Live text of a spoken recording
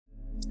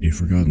A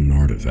forgotten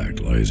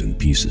artifact lies in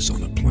pieces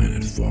on a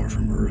planet far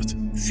from Earth.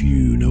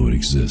 Few know it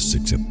exists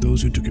except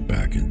those who took it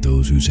back and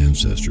those whose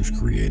ancestors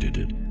created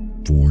it.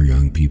 4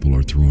 young people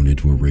are thrown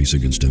into a race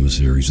against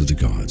emissaries of the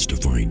gods to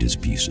find his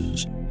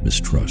pieces.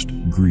 Mistrust,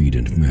 greed,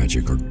 and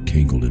magic are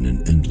tangled in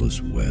an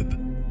endless web.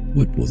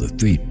 What will the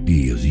fate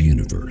be of the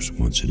universe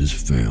once it is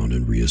found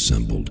and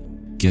reassembled?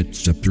 Get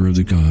Scepter of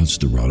the Gods,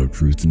 The Rod of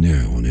Truth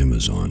now on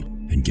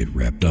Amazon, and get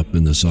wrapped up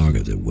in the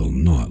saga that will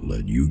not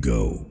let you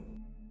go.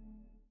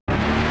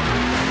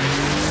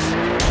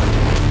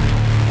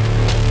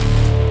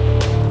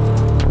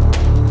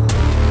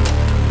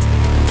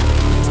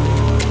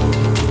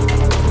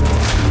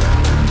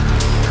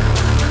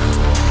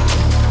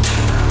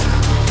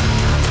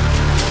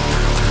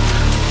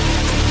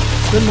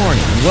 Good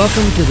morning and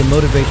welcome to the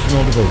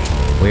Motivational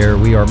Devotional, where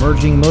we are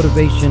merging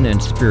motivation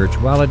and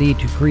spirituality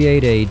to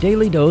create a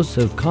daily dose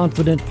of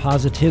confident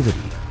positivity.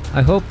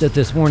 I hope that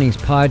this morning's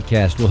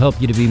podcast will help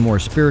you to be more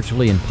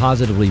spiritually and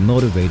positively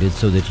motivated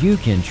so that you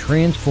can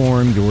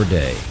transform your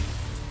day.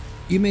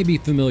 You may be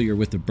familiar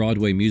with the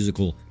Broadway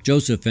musical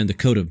Joseph and the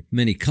Coat of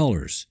Many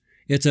Colors.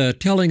 It's a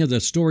telling of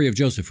the story of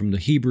Joseph from the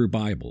Hebrew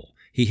Bible.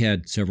 He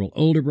had several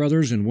older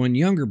brothers and one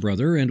younger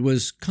brother and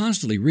was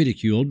constantly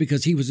ridiculed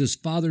because he was his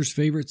father's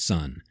favorite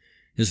son.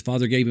 His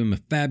father gave him a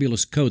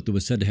fabulous coat that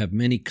was said to have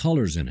many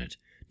colors in it.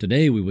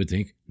 Today we would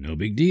think, no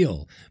big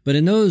deal. But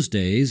in those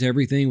days,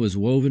 everything was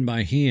woven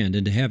by hand,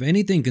 and to have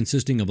anything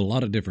consisting of a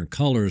lot of different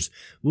colors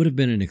would have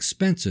been an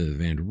expensive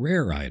and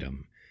rare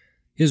item.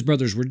 His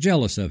brothers were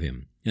jealous of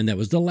him, and that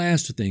was the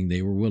last thing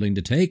they were willing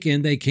to take,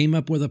 and they came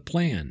up with a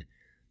plan.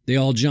 They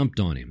all jumped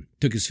on him,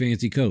 took his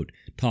fancy coat,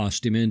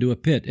 tossed him into a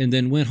pit, and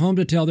then went home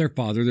to tell their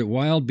father that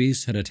wild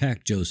beasts had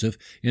attacked Joseph,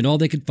 and all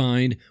they could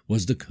find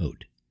was the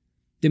coat.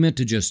 They meant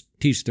to just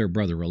teach their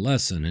brother a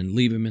lesson and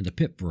leave him in the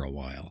pit for a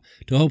while,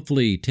 to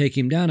hopefully take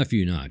him down a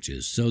few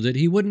notches so that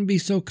he wouldn't be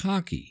so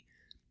cocky.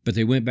 But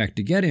they went back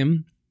to get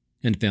him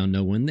and found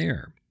no one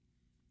there.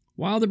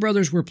 While the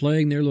brothers were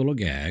playing their little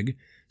gag,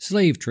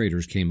 slave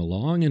traders came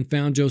along and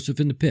found Joseph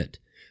in the pit,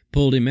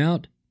 pulled him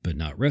out, but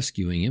not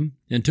rescuing him,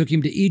 and took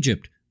him to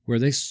Egypt, where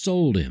they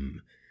sold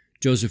him.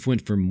 Joseph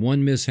went from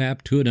one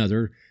mishap to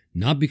another,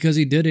 not because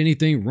he did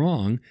anything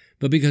wrong,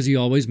 but because he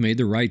always made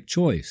the right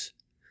choice.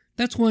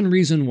 That's one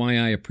reason why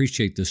I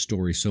appreciate this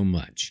story so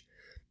much.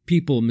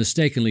 People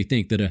mistakenly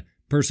think that a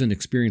person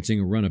experiencing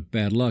a run of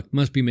bad luck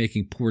must be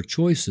making poor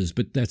choices,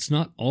 but that's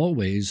not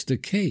always the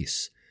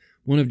case.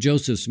 One of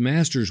Joseph's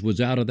masters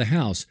was out of the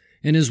house,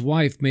 and his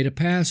wife made a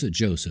pass at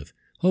Joseph,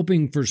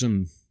 hoping for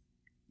some...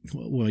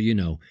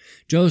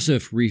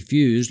 Joseph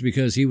refused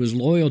because he was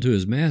loyal to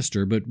his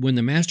master, but when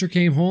the master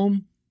came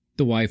home,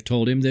 the wife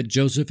told him that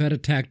Joseph had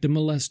attacked and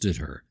molested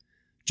her.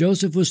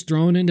 Joseph was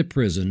thrown into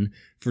prison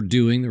for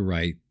doing the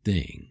right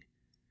thing.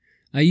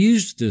 I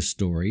used this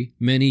story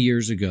many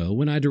years ago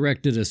when I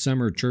directed a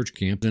summer church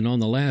camp, and on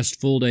the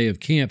last full day of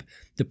camp,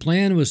 the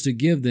plan was to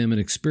give them an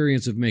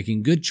experience of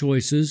making good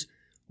choices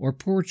or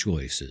poor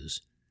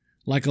choices.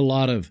 Like a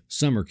lot of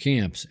summer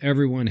camps,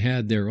 everyone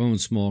had their own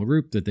small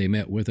group that they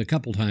met with a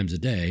couple times a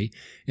day,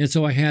 and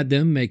so I had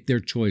them make their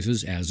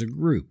choices as a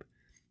group.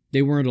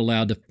 They weren't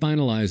allowed to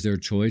finalize their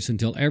choice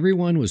until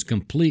everyone was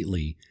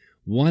completely,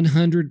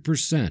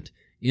 100%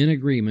 in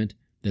agreement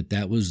that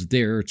that was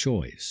their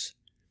choice.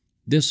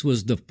 This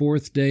was the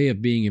 4th day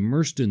of being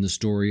immersed in the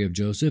story of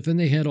Joseph, and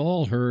they had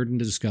all heard and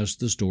discussed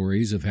the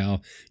stories of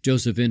how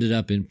Joseph ended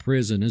up in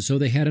prison, and so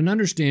they had an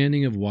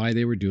understanding of why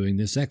they were doing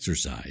this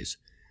exercise.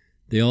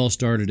 They all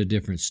started a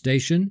different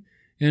station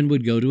and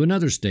would go to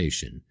another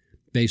station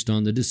based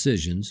on the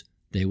decisions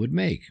they would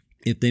make.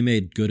 If they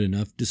made good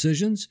enough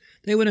decisions,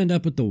 they would end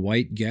up at the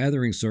white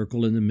gathering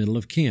circle in the middle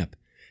of camp.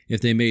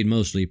 If they made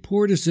mostly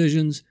poor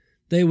decisions,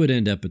 they would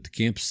end up at the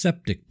camp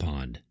septic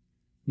pond.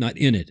 Not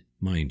in it,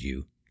 mind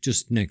you,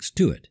 just next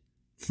to it.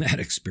 That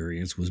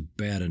experience was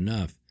bad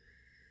enough.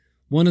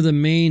 One of the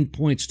main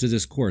points to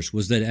this course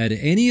was that at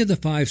any of the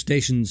 5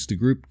 stations the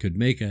group could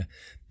make a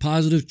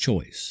positive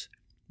choice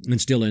and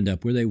still end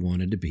up where they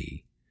wanted to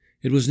be.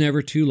 It was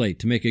never too late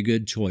to make a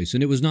good choice,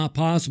 and it was not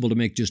possible to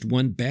make just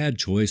one bad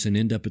choice and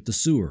end up at the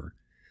sewer.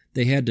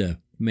 They had to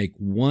make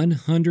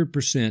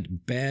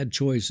 100% bad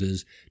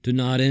choices to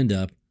not end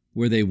up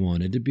where they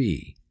wanted to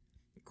be.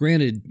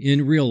 Granted,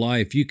 in real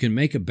life, you can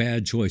make a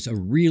bad choice, a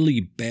really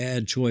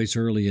bad choice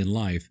early in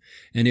life,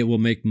 and it will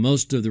make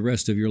most of the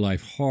rest of your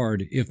life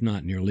hard, if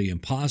not nearly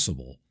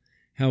impossible.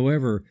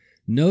 However,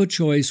 no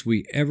choice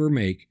we ever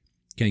make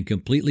can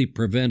completely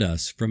prevent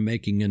us from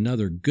making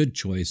another good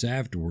choice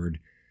afterward,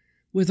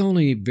 with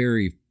only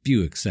very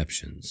few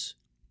exceptions.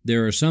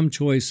 There are some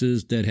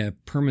choices that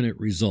have permanent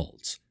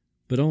results,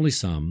 but only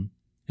some,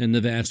 and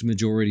the vast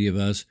majority of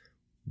us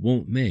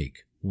won't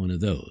make one of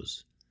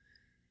those.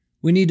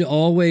 We need to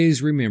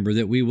always remember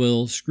that we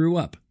will screw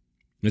up.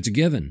 It's a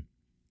given.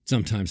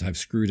 Sometimes I've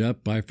screwed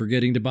up by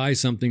forgetting to buy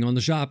something on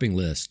the shopping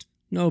list.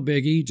 No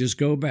biggie, just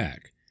go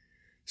back.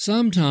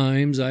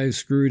 Sometimes I've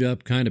screwed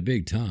up kind of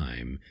big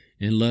time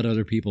and let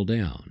other people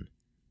down,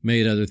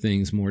 made other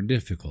things more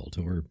difficult,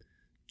 or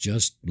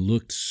just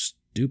looked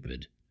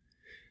stupid.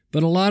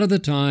 But a lot of the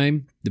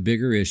time, the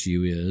bigger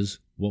issue is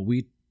what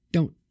we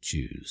don't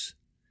choose.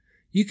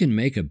 You can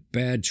make a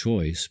bad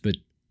choice, but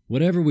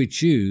whatever we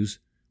choose,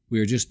 we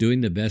are just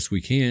doing the best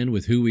we can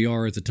with who we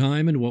are at the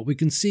time and what we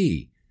can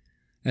see.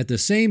 At the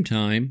same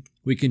time,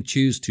 we can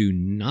choose to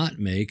not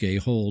make a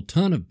whole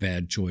ton of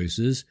bad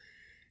choices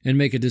and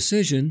make a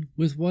decision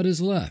with what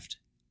is left.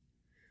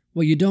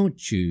 What you don't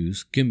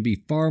choose can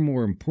be far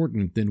more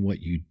important than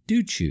what you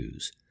do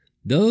choose.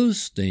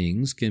 Those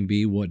things can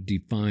be what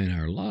define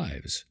our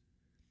lives.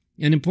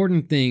 An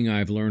important thing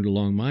I've learned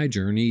along my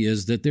journey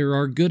is that there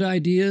are good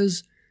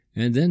ideas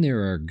and then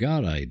there are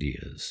God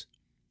ideas.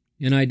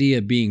 An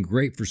idea being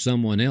great for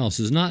someone else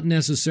is not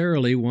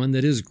necessarily one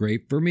that is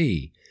great for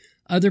me.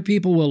 Other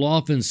people will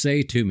often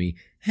say to me,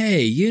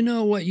 "Hey, you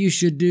know what you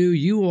should do?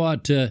 You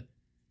ought to..."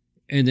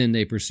 And then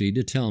they proceed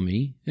to tell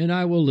me, and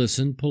I will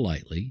listen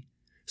politely.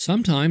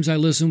 Sometimes I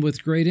listen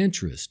with great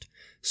interest.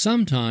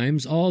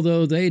 Sometimes,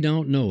 although they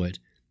don't know it,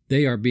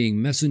 they are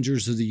being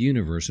messengers of the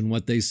universe, and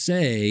what they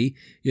say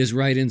is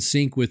right in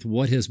sync with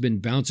what has been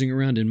bouncing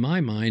around in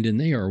my mind, and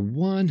they are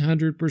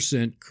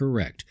 100%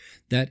 correct.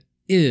 That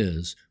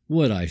is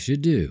what I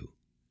should do.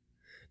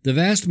 The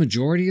vast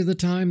majority of the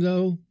time,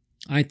 though,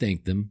 I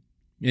thank them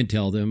and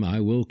tell them I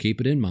will keep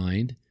it in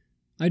mind.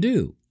 I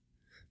do.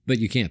 But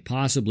you can't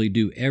possibly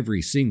do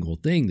every single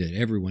thing that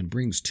everyone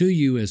brings to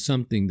you as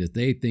something that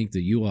they think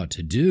that you ought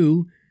to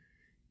do.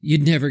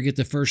 You'd never get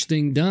the first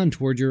thing done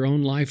toward your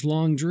own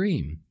lifelong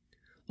dream.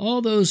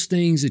 All those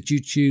things that you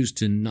choose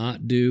to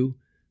not do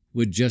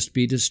would just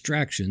be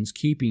distractions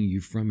keeping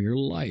you from your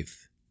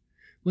life.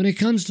 When it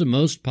comes to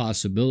most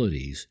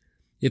possibilities,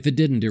 if it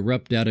didn't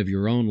erupt out of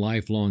your own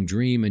lifelong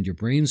dream and your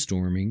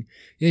brainstorming,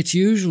 it's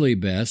usually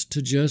best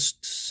to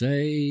just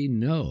say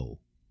no.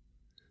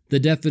 The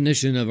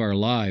definition of our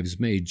lives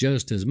may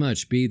just as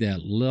much be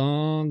that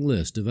long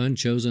list of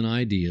unchosen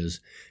ideas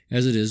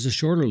as it is the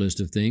shorter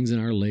list of things in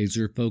our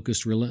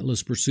laser-focused,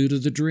 relentless pursuit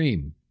of the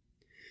dream.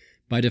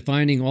 By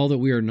defining all that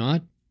we are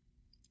not,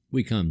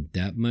 we come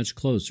that much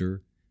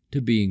closer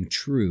to being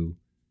true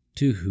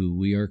to who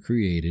we are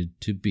created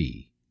to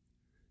be.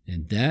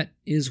 And that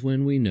is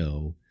when we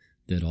know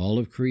that all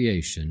of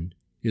creation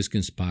is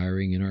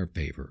conspiring in our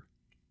favor.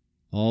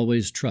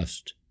 Always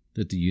trust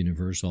that the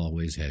universe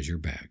always has your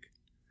back.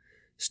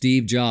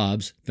 Steve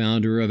Jobs,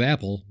 founder of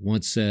Apple,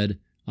 once said,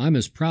 "I'm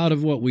as proud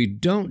of what we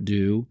don't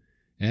do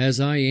as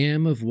I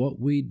am of what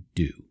we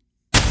do."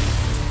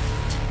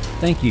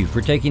 Thank you for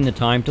taking the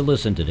time to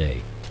listen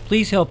today.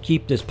 Please help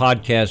keep this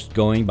podcast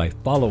going by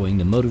following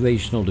the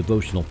Motivational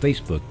Devotional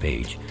Facebook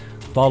page,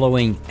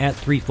 following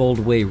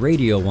 @Threefold-Way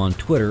Radio on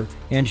Twitter,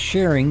 and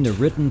sharing the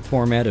written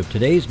format of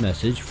today's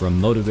message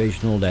from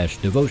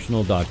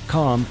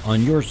motivational-devotional.com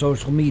on your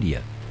social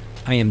media.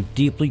 I am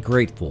deeply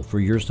grateful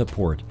for your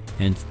support,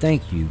 and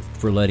thank you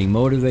for letting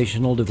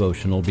Motivational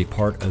Devotional be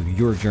part of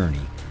your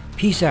journey.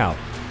 Peace out.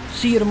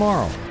 See you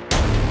tomorrow.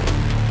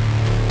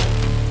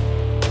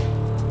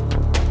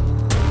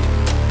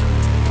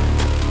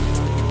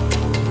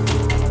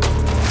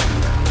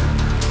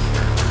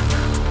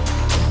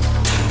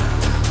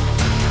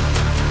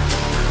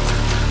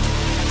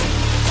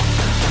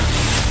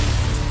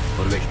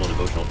 Motivational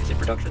Devotional is a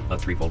production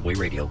of Threefold Way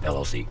Radio,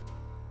 LLC.